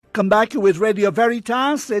Welcome back. You're with Radio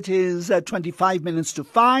Veritas. It is 25 minutes to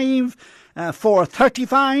 5,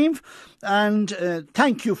 4:35. And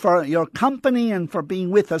thank you for your company and for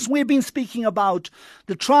being with us. We've been speaking about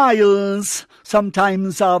the trials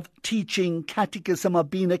sometimes of teaching catechism,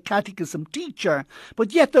 of being a catechism teacher.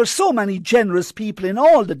 But yet there's so many generous people in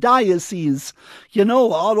all the dioceses,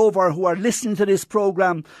 all over, who are listening to this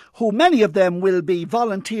program, who many of them will be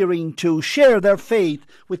volunteering to share their faith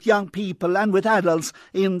with young people and with adults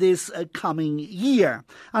in this coming year.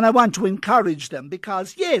 And I want to encourage them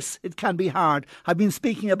because, yes, it can be hard. I've been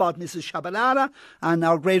speaking about Mrs. Shabalala and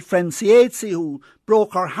our great friend Sietzi, who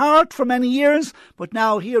broke her heart for many years, but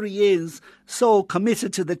now here he is, so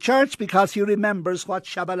committed to the church because he remembers what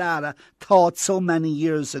Shabalala taught so many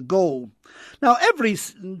years ago. Now, every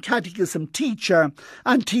catechism teacher,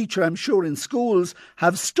 I'm sure, in schools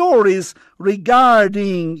have stories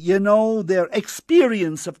regarding, their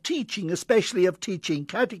experience of teaching, especially of teaching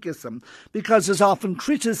catechism, because there's often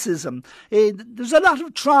criticism. There's a lot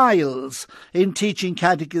of trials in teaching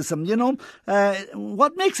catechism.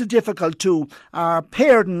 What makes it difficult too, our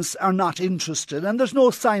parents are not interested, and there's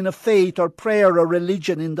no sign of faith or prayer or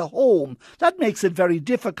religion in the home. That makes it very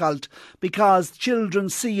difficult because children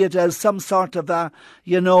see it as some sort of a,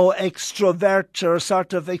 extrovert or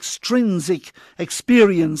sort of extrinsic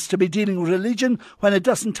experience to be dealing with religion when it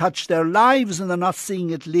doesn't touch their lives and they're not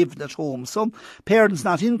seeing it lived at home. So parents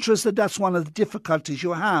not interested, that's one of the difficulties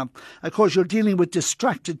you have. Of course, you're dealing with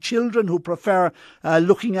distracted children who prefer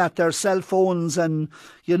looking at their cell phones and,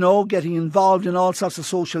 getting involved in all sorts of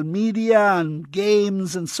social media and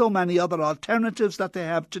games and so many other alternatives that they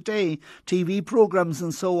have today, TV programs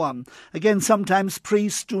and so on. Again, sometimes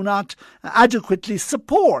priests do not adequately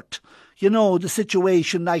support the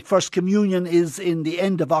situation, like First Communion is in the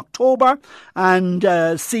end of October and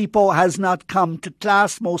SIPO has not come to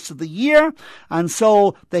class most of the year, and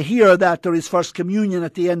so they hear that there is First Communion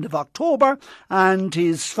at the end of October and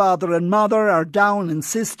his father and mother are down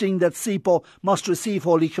insisting that SIPO must receive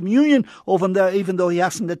Holy Communion even though he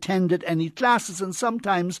hasn't attended any classes, and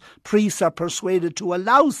sometimes priests are persuaded to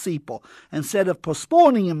allow SIPO instead of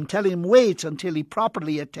postponing him, telling him wait until he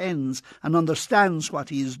properly attends and understands what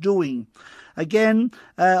he is doing. Again,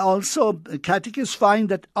 also catechists find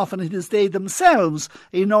that often it is they themselves,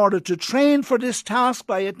 in order to train for this task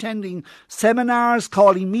by attending seminars,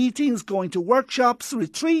 calling meetings, going to workshops,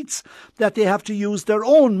 retreats, that they have to use their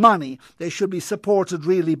own money. They should be supported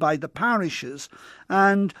really by the parishes.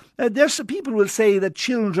 And there's some people will say that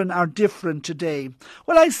children are different today.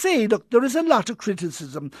 Well, I say, look, there is a lot of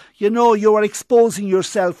criticism. You are exposing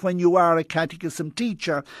yourself when you are a catechism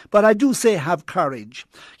teacher, but I do say have courage.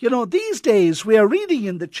 These days we are reading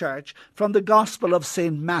in the church from the Gospel of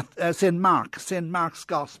St. Mark's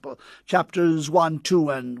Gospel, chapters 1, 2,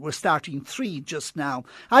 and we're starting 3 just now.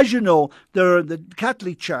 As you know, the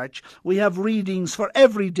Catholic Church, we have readings for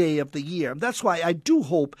every day of the year. That's why I do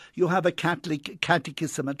hope you have a Catholic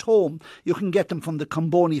catechism at home. You can get them from the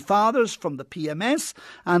Comboni Fathers, from the PMS,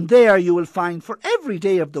 and there you will find for every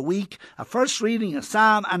day of the week a first reading, a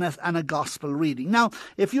psalm, and a gospel reading. Now,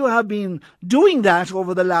 if you have been doing that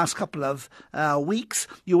over the last couple of weeks,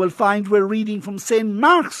 you will find we're reading from St.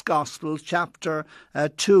 Mark's Gospel, chapter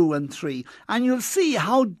 2 and 3. And you'll see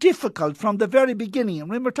how difficult from the very beginning, and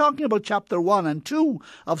when we're talking about chapter 1 and 2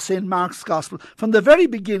 of St. Mark's Gospel, from the very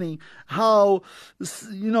beginning, how,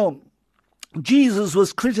 Jesus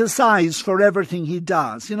was criticized for everything he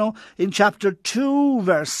does. In chapter 2,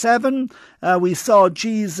 verse 7, we saw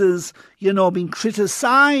Jesus, being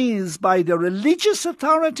criticized by the religious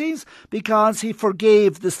authorities because he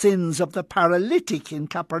forgave the sins of the paralytic in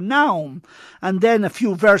Capernaum. And then a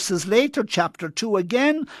few verses later, chapter 2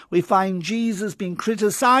 again, we find Jesus being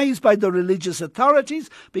criticized by the religious authorities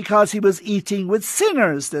because he was eating with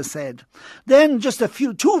sinners, they said. Then just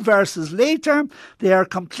 2 verses later, they are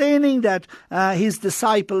complaining that his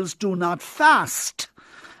disciples do not fast.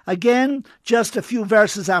 Again, just a few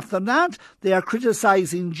verses after that, they are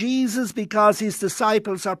criticizing Jesus because his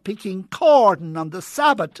disciples are picking corn on the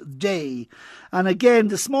Sabbath day. And again,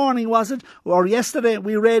 this morning, was it, or yesterday,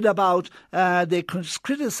 we read about they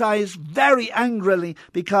criticized very angrily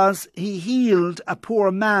because he healed a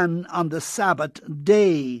poor man on the Sabbath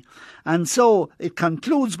day. And so it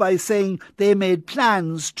concludes by saying they made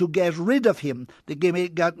plans to get rid of him. They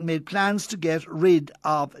made plans to get rid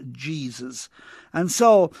of Jesus. And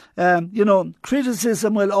so,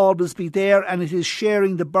 criticism will always be there, and it is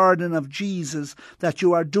sharing the burden of Jesus that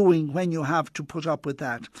you are doing when you have to put up with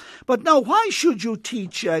that. But now, why should you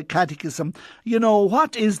teach catechism?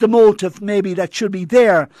 What is the motive maybe that should be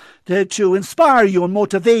there to inspire you and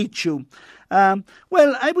motivate you? Well,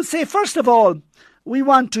 I would say, first of all, we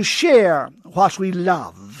want to share what we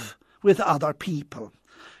love with other people.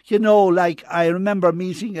 You know, like I remember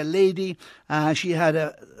meeting a lady, she had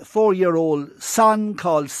a 4-year-old son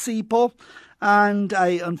called Sipo, and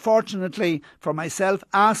I, unfortunately for myself,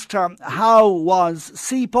 asked her how was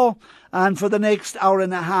Sipo, and for the next hour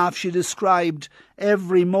and a half she described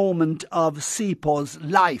every moment of Sipo's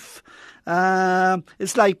life.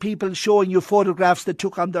 It's like people showing you photographs they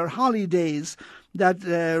took on their holidays that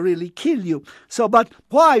really kill you. So, but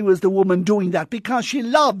why was the woman doing that? Because she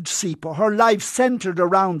loved Sipo. Her life centred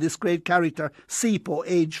around this great character, Sipo,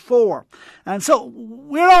 age 4. And so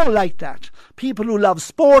we're all like that. People who love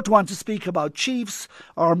sport want to speak about Chiefs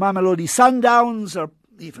or Mamelodi Sundowns or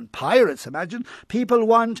even Pirates, imagine. People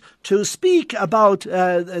want to speak about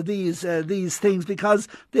these things because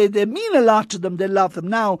they mean a lot to them. They love them.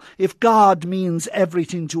 Now, if God means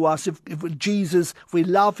everything to us, if Jesus, if we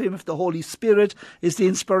love him, if the Holy Spirit is the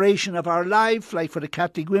inspiration of our life, like for the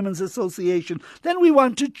Catholic Women's Association, then we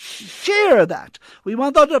want to share that. We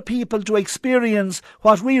want other people to experience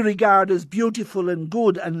what we regard as beautiful and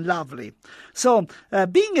good and lovely. So,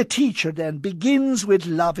 being a teacher then begins with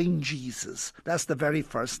loving Jesus. That's the very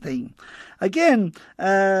first thing. Again,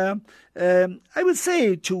 I would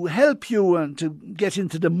say to help you and to get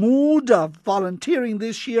into the mood of volunteering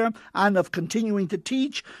this year and of continuing to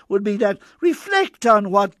teach would be that reflect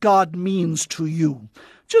on what God means to you.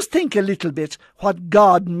 Just think a little bit what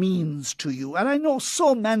God means to you. And I know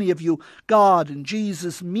so many of you, God and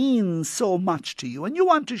Jesus means so much to you, and you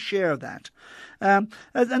want to share that.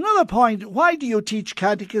 Another point, why do you teach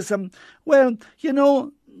catechism? Well, you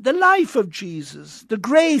know, the life of Jesus, the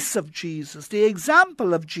grace of Jesus, the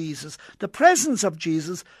example of Jesus, the presence of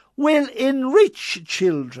Jesus will enrich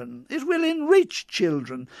children. It will enrich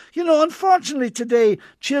children. You know, unfortunately today,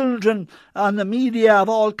 children on the media of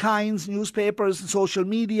all kinds, newspapers and social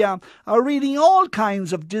media, are reading all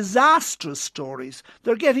kinds of disastrous stories.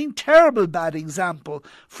 They're getting terrible bad example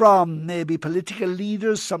from maybe political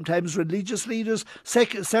leaders, sometimes religious leaders,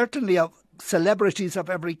 certainly of celebrities of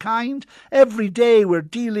every kind. Every day we're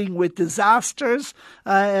dealing with disasters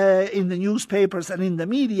in the newspapers and in the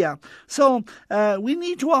media. So we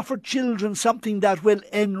need to offer children something that will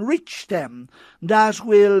enrich them, that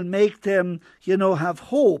will make them, you know, have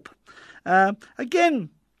hope. Again,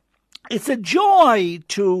 it's a joy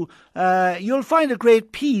to, you'll find a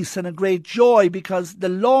great peace and a great joy because the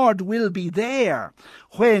Lord will be there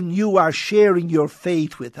when you are sharing your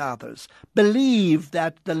faith with others. Believe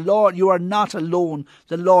that the Lord, you are not alone,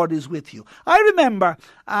 the Lord is with you. I remember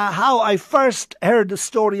how I first heard the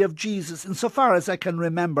story of Jesus, insofar as I can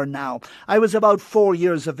remember now. I was about 4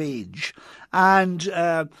 years of age. And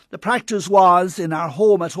the practice was in our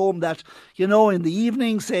home, at home, that, you know, in the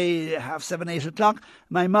evening, say 7:30, 8 o'clock,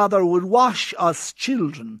 my mother would wash us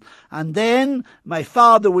children. And then my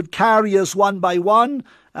father would carry us one by one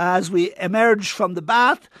as we emerged from the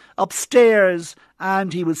bath upstairs,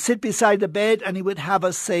 and he would sit beside the bed and he would have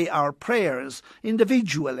us say our prayers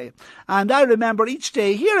individually. And I remember each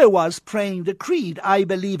day, here I was praying the creed, I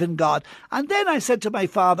believe in God. And then I said to my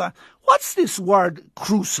father, what's this word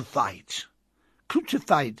crucified?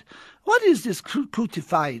 Crucified. What is this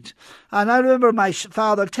crucified? And I remember my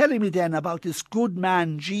father telling me then about this good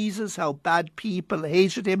man Jesus, how bad people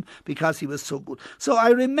hated him because he was so good. So I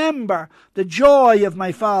remember the joy of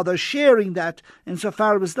my father sharing that,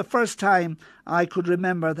 insofar as the first time I could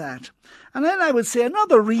remember that. And then I would say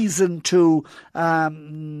another reason to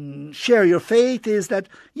share your faith is that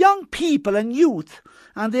young people and youth,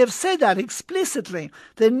 and they have said that explicitly,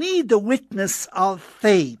 they need the witness of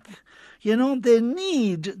faith. You know, they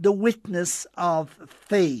need the witness of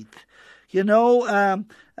faith. You know,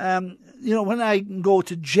 when I go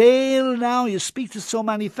to jail now, you speak to so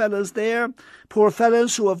many fellows there, poor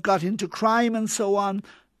fellows who have got into crime and so on.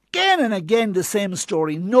 Again and again the same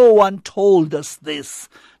story. No one told us this.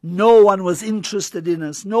 No one was interested in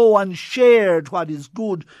us. No one shared what is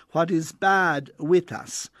good, what is bad with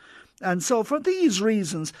us. And so for these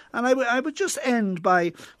reasons, and I would just end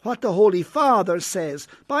by what the Holy Father says.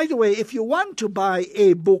 By the way, if you want to buy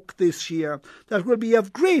a book this year that will be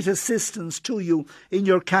of great assistance to you in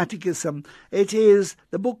your catechism, it is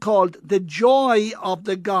the book called The Joy of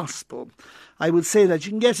the Gospel. I would say that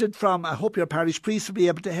you can get it from, I hope your parish priest will be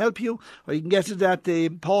able to help you, or you can get it at the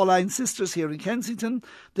Pauline Sisters here in Kensington.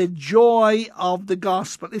 The Joy of the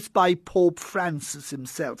Gospel. It's by Pope Francis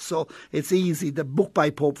himself, so it's easy. The book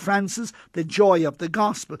by Pope Francis, The Joy of the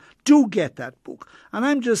Gospel. Do get that book. And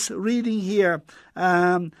I'm just reading here,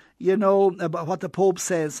 about what the Pope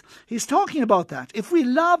says. He's talking about that. If we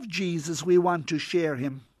love Jesus, we want to share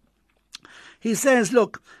him. He says,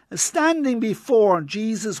 look, standing before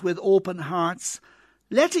Jesus with open hearts,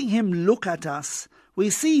 letting him look at us,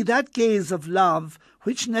 we see that gaze of love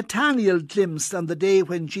which Nathanael glimpsed on the day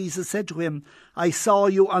when Jesus said to him, I saw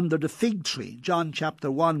you under the fig tree. John chapter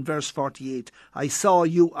 1 verse 48. I saw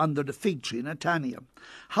you under the fig tree, Nathanael.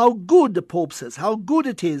 How good, the Pope says, how good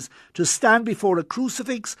it is to stand before a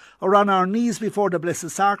crucifix or on our knees before the Blessed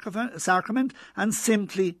Sacrament and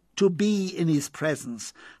simply to be in his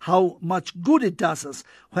presence. How much good it does us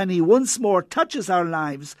when he once more touches our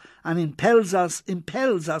lives and impels us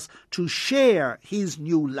to share his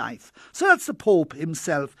new life. So that's the Pope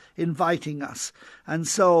himself inviting us. And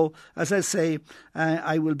so, as I say,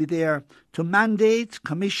 I will be there to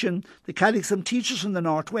commission the Catechism teachers from the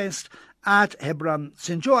Northwest at Hebron,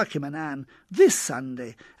 St. Joachim and Anne this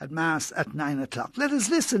Sunday at Mass at 9 o'clock. Let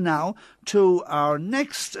us listen now to our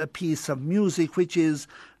next piece of music, which is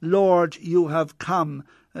Lord, You Have Come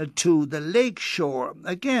to the Lake Shore.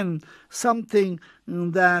 Again, something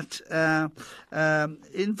that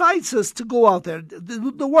invites us to go out there.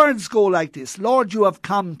 The words go like this: Lord, You have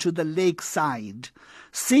come to the lakeside,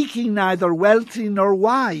 seeking neither wealthy nor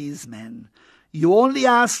wise men. You only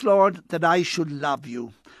ask, Lord, that I should love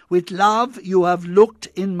You. With love you have looked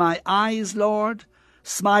in my eyes, Lord.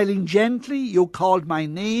 Smiling gently, you called my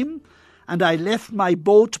name, and I left my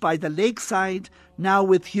boat by the lakeside. Now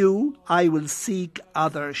with you I will seek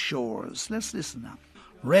other shores. Let's listen now.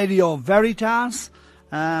 Radio Veritas.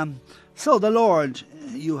 So the Lord,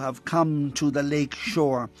 You have come to the lake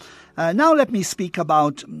shore. Now let me speak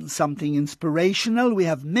about something inspirational. We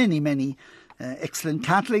have many excellent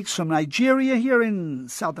Catholics from Nigeria here in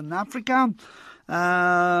Southern Africa.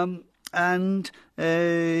 And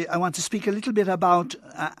I want to speak a little bit about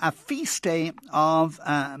a feast day of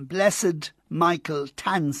Blessed Michael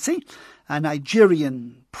Tansi, a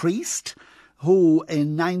Nigerian priest who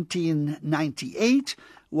in 1998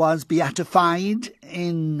 was beatified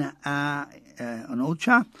in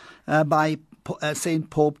Onitsha by St.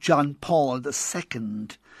 Pope John Paul II.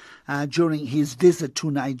 During his visit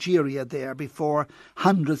to Nigeria there before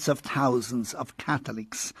hundreds of thousands of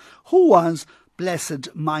Catholics. Who was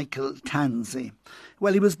Blessed Michael Tansi?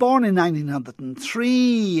 Well, he was born in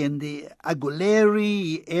 1903 in the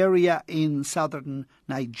Aguleri area in southern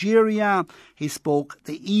Nigeria. He spoke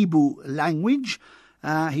the Igbo language.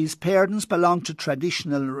 His parents belonged to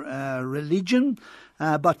traditional religion,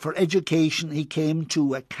 but for education he came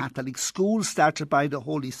to a Catholic school started by the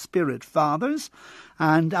Holy Spirit Fathers.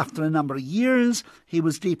 And after a number of years, he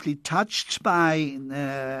was deeply touched by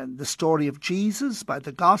the story of Jesus, by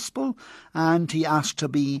the gospel, and he asked to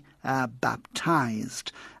be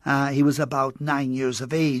baptized. He was about 9 years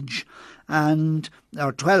of age,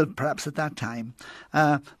 or 12 perhaps at that time.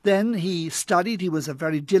 Then he studied. He was a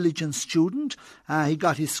very diligent student. He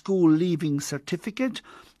got his school leaving certificate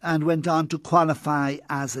and went on to qualify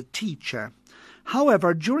as a teacher.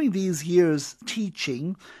 However, during these years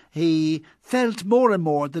teaching, he felt more and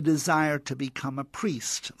more the desire to become a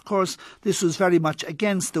priest. Of course, this was very much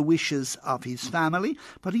against the wishes of his family,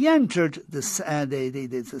 but he entered the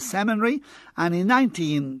seminary, and in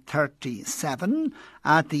 1937,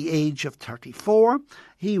 at the age of 34,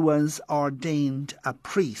 he was ordained a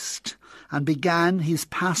priest and began his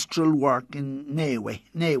pastoral work in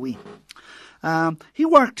Newi. He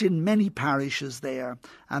worked in many parishes there,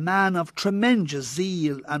 a man of tremendous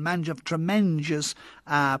zeal, a man of tremendous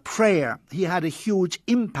prayer. He had a huge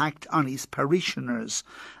impact on his parishioners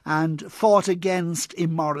and fought against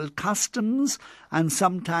immoral customs and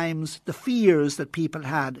sometimes the fears that people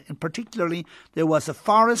had. And particularly, there was a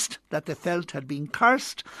forest that they felt had been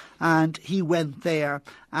cursed, and he went there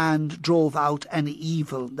and drove out any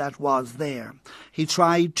evil that was there. He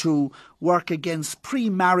tried to work against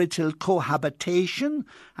premarital cohabitation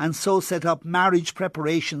and so set up marriage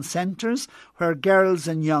preparation centres where girls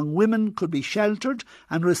and young women could be sheltered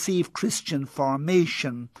and receive Christian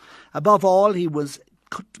formation. Above all, he was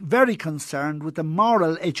very concerned with the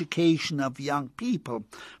moral education of young people.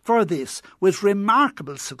 For this, with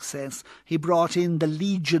remarkable success, he brought in the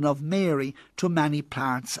Legion of Mary to many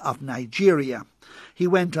parts of Nigeria. He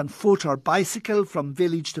went on foot or bicycle from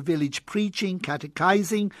village to village preaching,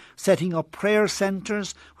 catechizing, setting up prayer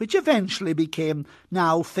centres, which eventually became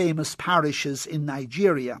now famous parishes in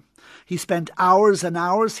Nigeria. He spent hours and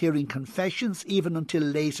hours hearing confessions, even until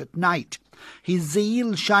late at night. His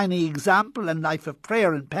zeal, shining example, and life of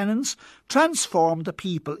prayer and penance transformed the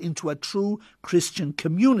people into a true Christian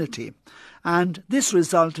community. And this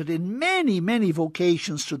resulted in many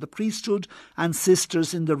vocations to the priesthood and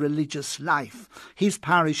sisters in the religious life. His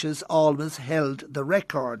parishes always held the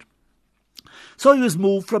record. So he was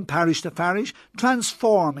moved from parish to parish,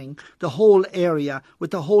 transforming the whole area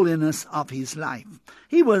with the holiness of his life.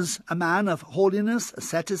 He was a man of holiness,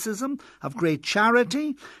 asceticism, of great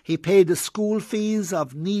charity. He paid the school fees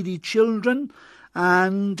of needy children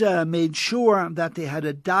and made sure that they had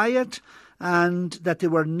a diet and that they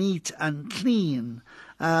were neat and clean.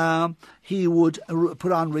 He would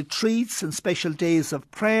put on retreats and special days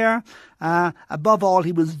of prayer. Above all,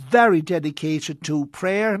 he was very dedicated to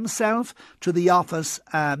prayer himself, to the office,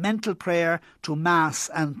 mental prayer, to Mass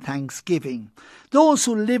and thanksgiving. Those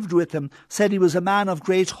who lived with him said he was a man of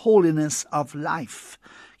great holiness of life.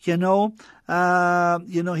 He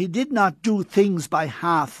did not do things by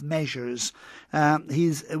half measures.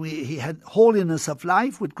 He had holiness of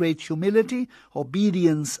life with great humility,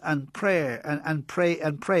 obedience, and prayer. And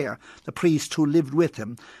prayer. The priest who lived with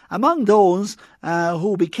him. Among those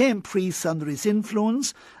who became priests under his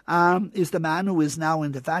influence is the man who is now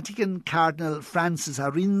in the Vatican, Cardinal Francis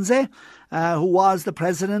Arinze, who was the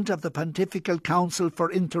president of the Pontifical Council for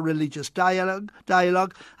Interreligious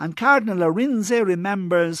Dialogue. And Cardinal Arinze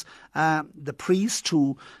remembers the priest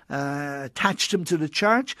who attached him to the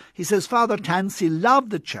church. He says Father Tansi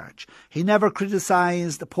loved the church. He never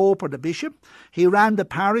criticised the Pope or the Bishop. He ran the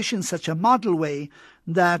parish in such a model way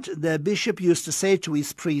that the bishop used to say to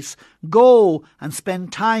his priests, "Go and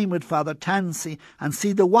spend time with Father Tansi and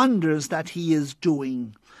see the wonders that he is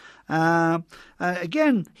doing."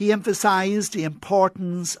 Again, he emphasised the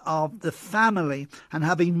importance of the family and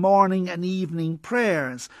having morning and evening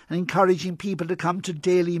prayers and encouraging people to come to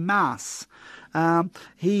daily Mass.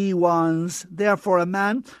 He was therefore a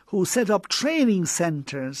man who set up training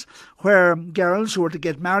centres where girls who were to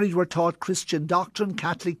get married were taught Christian doctrine,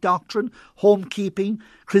 Catholic doctrine, homekeeping,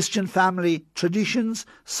 Christian family traditions,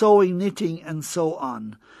 sewing, knitting, and so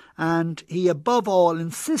on. And he above all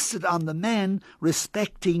insisted on the men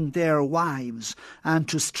respecting their wives and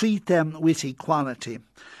to treat them with equality.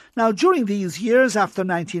 Now, during these years after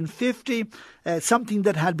 1950, something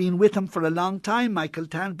that had been with him for a long time,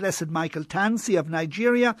 Blessed Michael Tansi of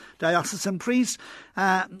Nigeria, diocesan priest,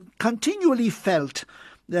 continually felt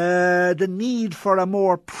the need for a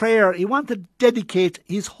more prayer. He wanted to dedicate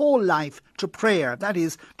his whole life to prayer, that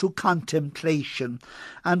is, to contemplation.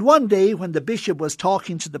 And one day when the bishop was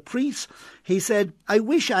talking to the priest, he said, "I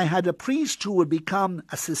wish I had a priest who would become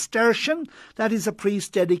a Cistercian, that is, a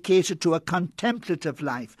priest dedicated to a contemplative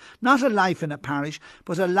life, not a life in a parish,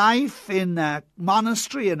 but a life in a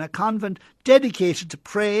monastery, in a convent, dedicated to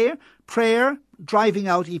prayer, driving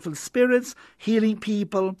out evil spirits, healing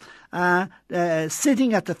people,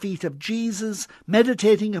 sitting at the feet of Jesus,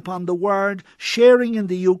 meditating upon the Word, sharing in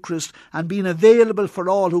the Eucharist, and being available for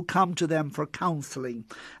all who come to them for counselling."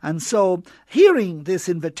 And so, hearing this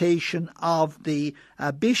invitation of the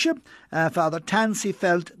bishop, Father Tansi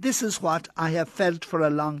felt, "This is what I have felt for a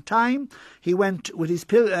long time." He went with his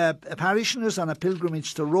parishioners on a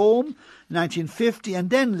pilgrimage to Rome in 1950 and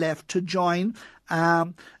then left to join a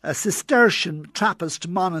Cistercian Trappist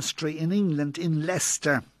monastery in England, in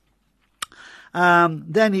Leicester.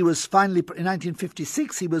 Then he was finally, in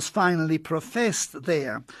 1956, he was finally professed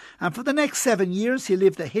there. And for the next 7 years, he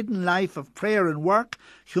lived a hidden life of prayer and work,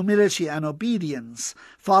 humility and obedience,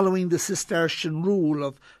 following the Cistercian rule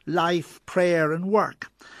of life, prayer and work.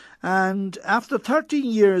 And after 13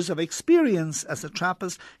 years of experience as a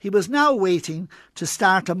Trappist, he was now waiting to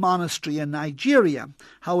start a monastery in Nigeria.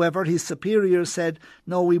 However, his superior said,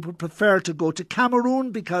 "No, we would prefer to go to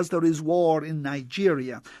Cameroon because there is war in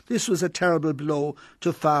Nigeria." This was a terrible blow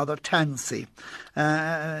to Father Tansi.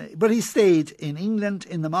 But he stayed in England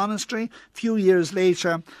in the monastery. A few years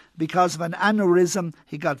later, because of an aneurysm,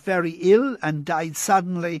 he got very ill and died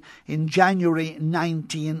suddenly in January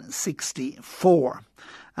 1964.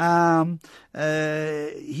 He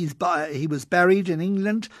was buried in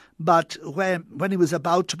England, but when he was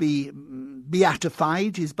about to be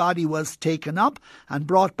beatified, his body was taken up and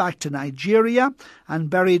brought back to Nigeria and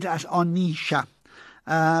buried at Onitsha,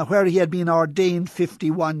 where he had been ordained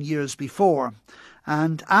 51 years before.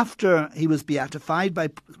 And after he was beatified by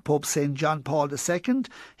Pope St. John Paul II,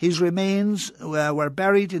 his remains were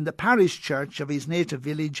buried in the parish church of his native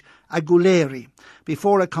village, Aguleri,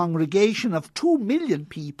 before a congregation of 2 million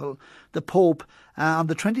people. The Pope, on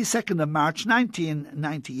the 22nd of March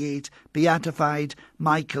 1998, beatified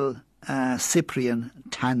Michael Cyprian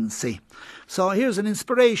Tansi. So here's an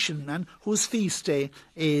inspiration, and whose feast day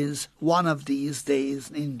is one of these days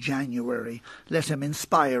in January. Let him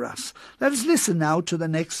inspire us. Let us listen now to the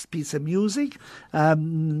next piece of music.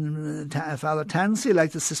 Father Tansi,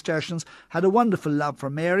 like the Cistercians, had a wonderful love for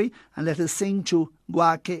Mary, and let us sing to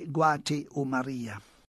Guake Guate o Maria.